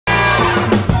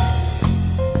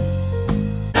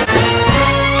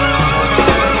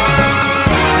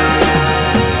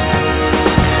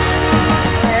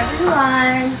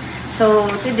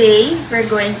today we're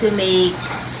going to make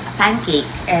a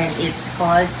pancake and it's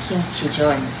called Kimchi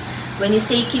Jeon. When you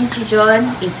say Kimchi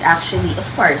Jeon, it's actually, of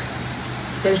course,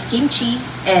 there's kimchi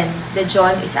and the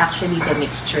Jeon is actually the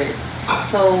mixture.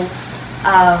 So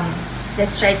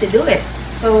let's try to do it.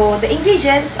 So the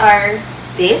ingredients are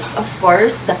this, of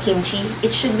course, the kimchi.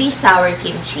 It should be sour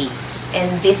kimchi. And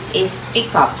this is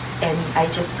 3 cups, and I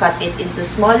just cut it into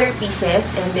smaller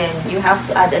pieces, and then you have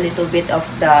to add a little bit of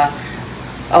the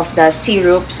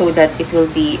syrup so that it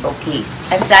will be okay.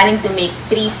 I'm planning to make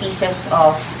 3 pieces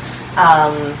of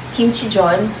kimchi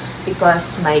jeon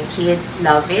because my kids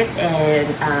love it,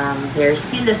 and they're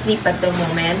still asleep at the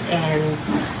moment, and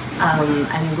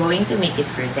I'm going to make it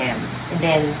for them. And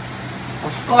then,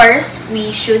 of course,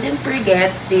 we shouldn't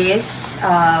forget this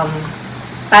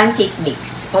pancake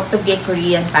mix, Otoge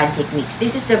Korean pancake mix.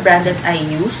 This is the brand that I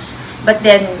use. But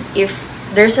then, if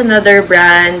there's another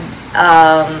brand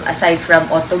aside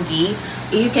from Otoge,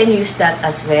 you can use that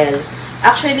as well.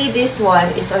 Actually, this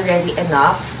one is already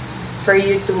enough for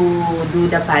you to do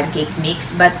the pancake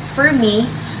mix. But for me,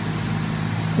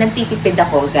 nagtitipid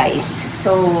ako, guys.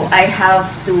 So, I have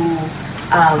to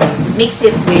mix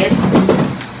it with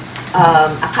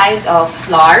a kind of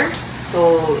flour.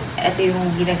 So, ito yung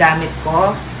ginagamit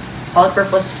ko.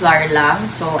 All-purpose flour lang.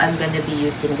 So, I'm gonna be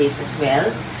using this as well.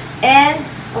 And,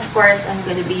 of course, I'm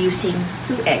gonna be using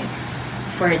 2 eggs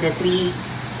for the 3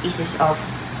 pieces of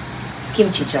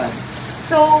kimchi jeon.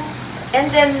 So,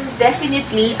 and then,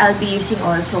 definitely, I'll be using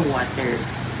also water.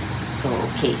 So,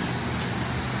 okay.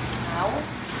 Now,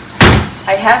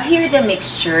 I have here the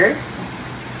mixture.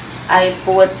 I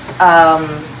put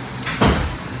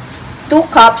 2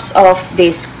 cups of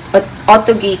this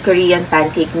Otoge Korean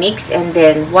pancake mix, and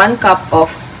then 1 cup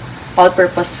of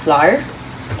all-purpose flour,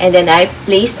 and then I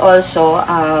place also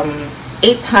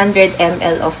 800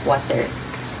 ml of water.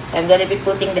 So I'm gonna be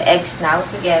putting the eggs now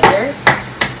together.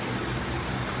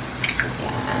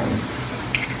 Yan.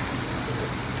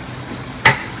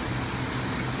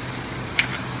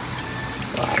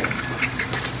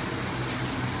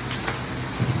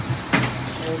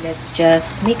 So let's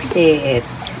just mix it.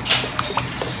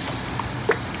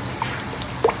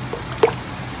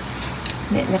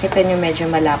 Nakita nyo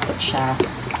medyo malapot siya.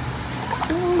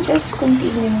 So, just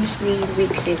continuously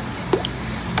mix it.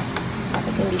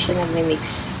 Bakit hindi siya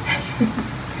nagme-mix?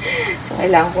 So,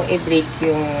 kailangan kong i-break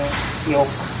yung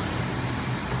yolk.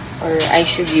 Or I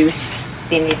should use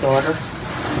tinidor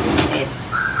instead.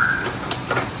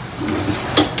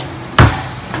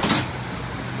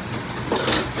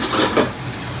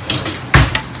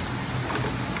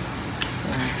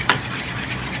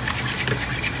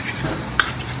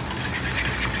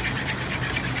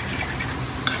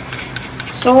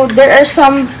 So, there are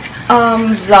some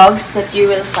vlogs that you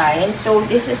will find. So,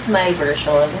 this is my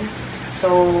version.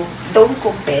 So, don't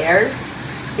compare.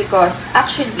 Because,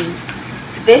 actually,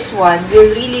 this one will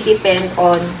really depend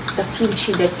on the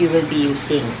kimchi that you will be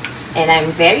using. And I'm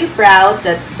very proud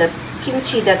that the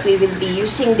kimchi that we will be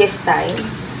using this time,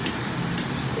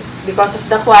 because of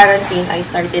the quarantine, I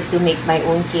started to make my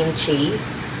own kimchi.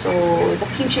 So, the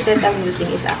kimchi that I'm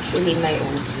using is actually my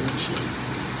own kimchi.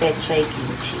 Pechay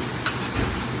kimchi.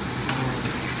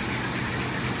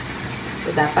 So,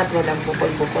 dapat walang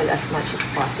bukol-bukol as much as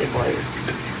possible.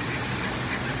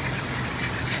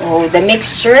 So, the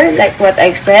mixture, like what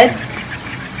I've said,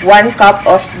 1 cup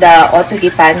of the Otoge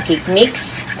pancake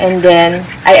mix, and then,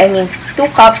 I mean,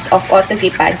 2 cups of Otoge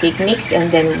pancake mix, and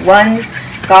then 1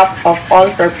 cup of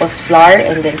all-purpose flour,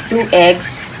 and then 2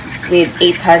 eggs with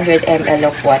 800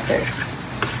 ml of water.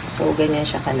 So, ganyan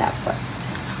siya kalapot.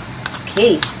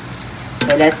 Okay.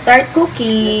 So, let's start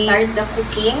cooking. Let's start the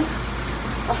cooking.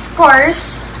 Of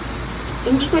course,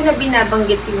 hindi ko na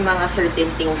binabanggit yung mga certain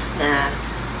things na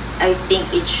I think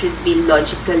it should be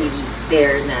logically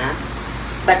there na.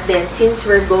 But then, since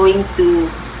we're going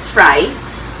to fry,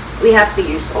 we have to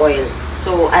use oil.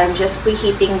 So, I'm just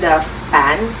preheating the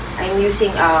pan. I'm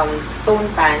using stone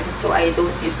pan, so I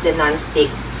don't use the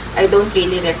non-stick. I don't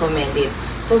really recommend it.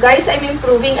 So, guys, I'm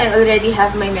improving. I already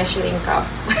have my measuring cup.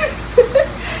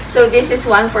 So, this is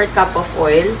 1/4 cup of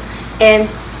oil.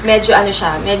 And medyo ano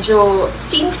siya, medyo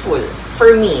sinful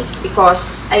for me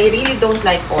because I really don't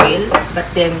like oil, but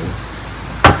then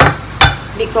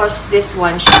because this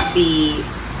one should be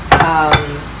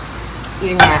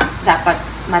yun nga, dapat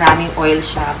maraming oil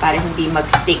siya para hindi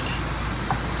mag-stick.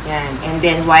 Yan. And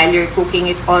then while you're cooking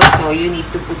it also, you need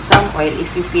to put some oil if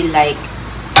you feel like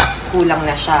kulang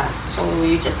na siya. So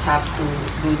you just have to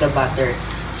do the butter.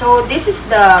 So this is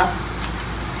the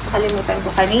Nakalimutan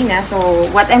ko kanina. So,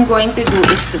 what I'm going to do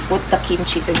is to put the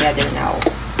kimchi together now.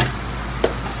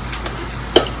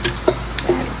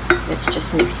 let's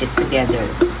just mix it together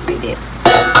with it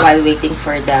while waiting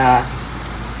for the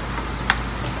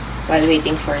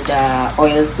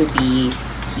oil to be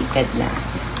heated na.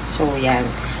 So, yan.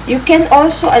 You can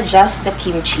also adjust the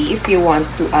kimchi if you want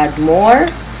to add more.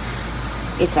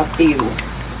 It's up to you.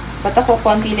 But ako,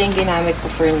 konti lang ginamit ko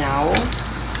for now.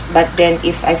 But then,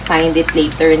 if I find it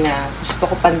later na gusto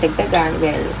ko pandagdagan,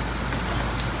 well,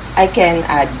 I can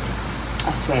add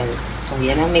as well. So,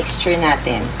 yan ang mixture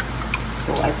natin.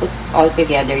 So, I put all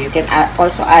together. You can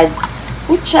also add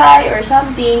puchay or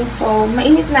something. So,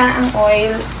 mainit na ang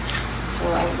oil. So,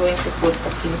 I'm going to put the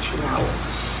kimchi now.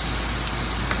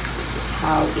 This is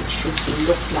how it should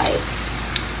look like.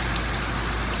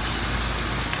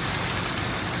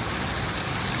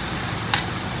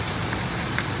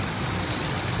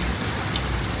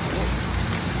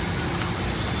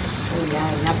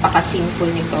 Yan,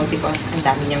 napaka-simple nito because ang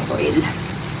dami niyang oil.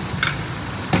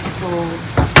 So,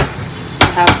 you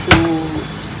have to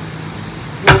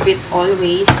move it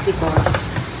always because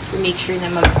to make sure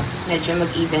na medyo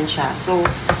mag-even siya. So,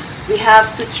 we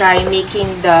have to try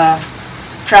making the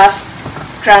crust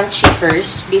crunchy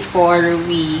first before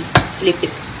we flip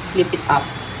it up.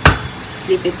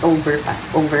 Flip it over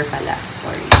pala.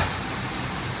 Sorry.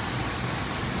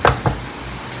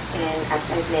 And as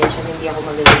I've mentioned, hindi ako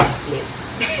magaling mag-flip.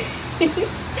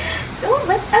 So,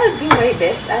 but I'll do my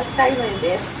best. I'll try my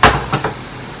best.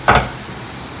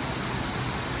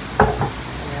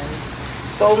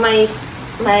 So,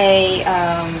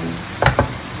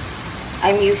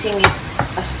 I'm using it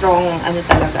a strong,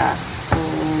 talaga. So,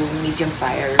 medium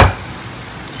fire.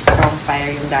 Strong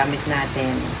fire yung gamit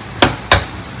natin.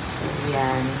 So,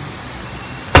 yan.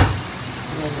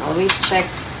 And then, always check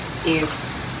if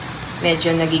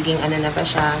medyo nagiging na ba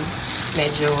siya,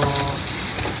 medyo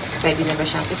pwede na ba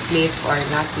siyang i-flip or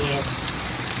not yet.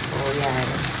 So, yan.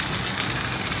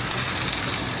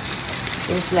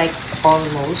 Seems like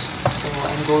almost. So,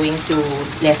 I'm going to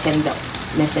lessen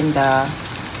the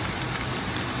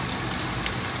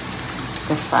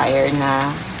fire na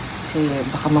kasi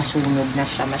baka masunog na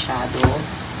siya masyado.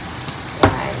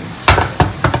 Yan. So,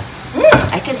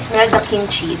 I can smell the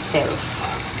kimchi itself.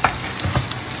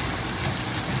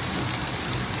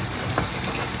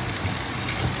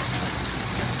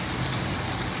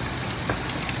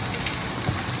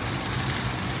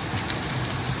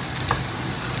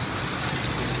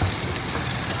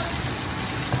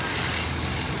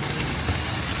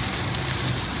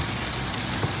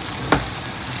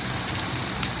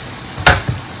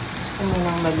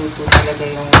 Munang maluto talaga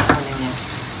yung niya.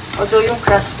 Although yung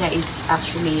crust niya is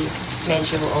actually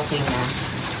medyo okay na.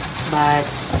 But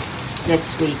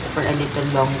let's wait for a little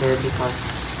longer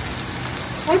because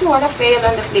I don't wanna fail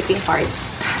on the flipping part.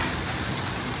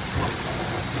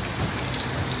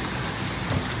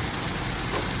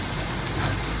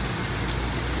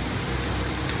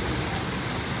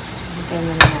 Hintayin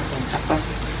na natin.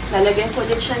 Tapos lalagyan ko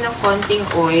ulit siya ng konting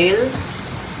oil.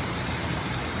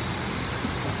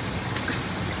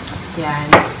 Yan.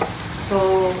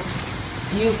 So,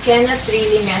 you cannot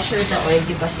really measure the oil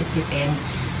because it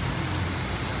depends.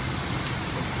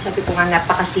 Sabi ko nga,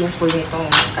 napaka-simple nitong,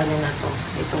 na to.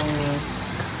 Itong,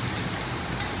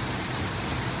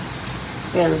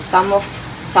 well, some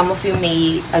of you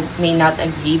may not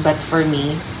agree, but for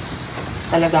me,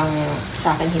 talagang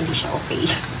sa akin hindi siya okay.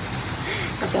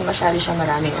 Kasi masyado siya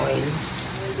maraming oil.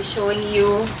 I'll be showing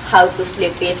you how to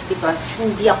flip it because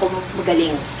hindi ako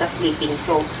magaling sa flipping.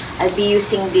 So, I'll be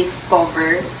using this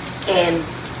cover and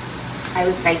I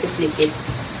will try to flip it.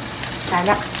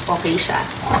 Sana okay siya.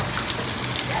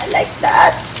 Yeah, like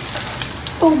that.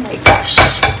 Oh my gosh.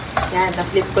 Yan,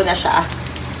 na-flip ko na siya.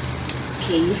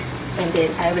 Okay. And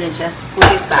then, I will just put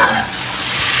it back.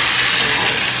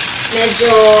 Medyo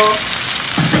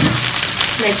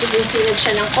susunod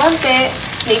siya ng konti.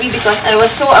 Maybe because I was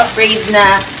so afraid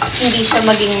na hindi siya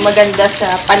maging maganda sa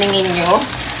paningin nyo.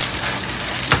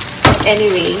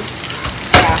 Anyway,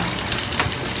 yeah.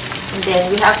 And then,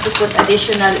 we have to put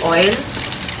additional oil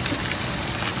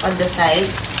on the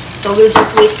sides. So, we'll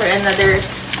just wait for another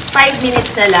 5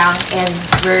 minutes na lang and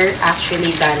we're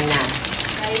actually done na.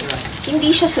 Guys, hindi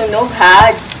siya sunog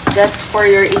ha. Just for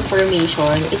your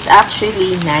information, it's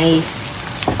actually nice.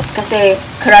 Kasi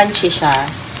crunchy siya.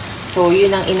 So,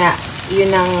 yun ang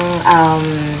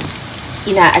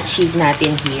ina-achieve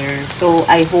natin here. So,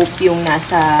 I hope yung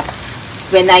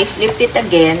when I flipped it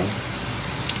again,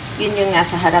 yun yung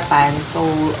nasa harapan. So,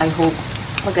 I hope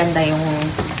maganda yung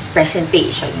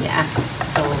presentation niya.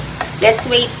 So, let's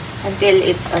wait until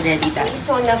it's already done.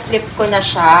 So, na-flip ko na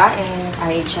siya and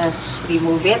I just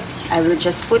remove it. I will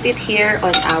just put it here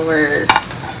on our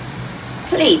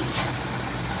plate.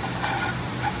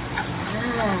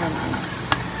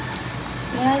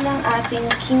 Yan ang ating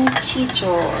kimchi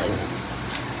Jeon.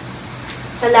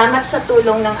 Salamat sa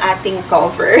tulong ng ating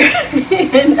cover.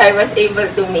 And I was able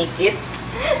to make it.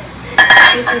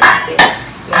 Excuse me.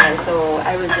 Yan, so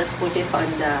I will just put it on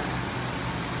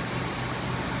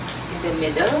in the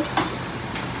middle.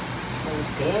 So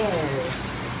there.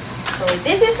 So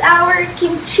this is our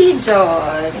kimchi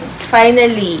Jeon.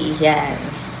 Finally, yan.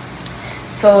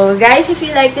 So guys, if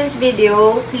you like this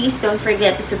video, please don't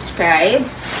forget to subscribe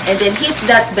and then hit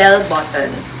that bell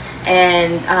button.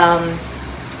 And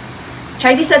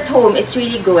try this at home. It's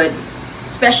really good.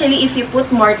 Especially if you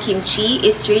put more kimchi,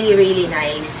 it's really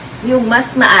nice. Yung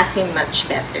mas maasim,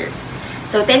 much better.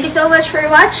 So thank you so much for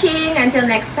watching. Until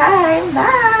next time,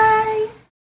 bye!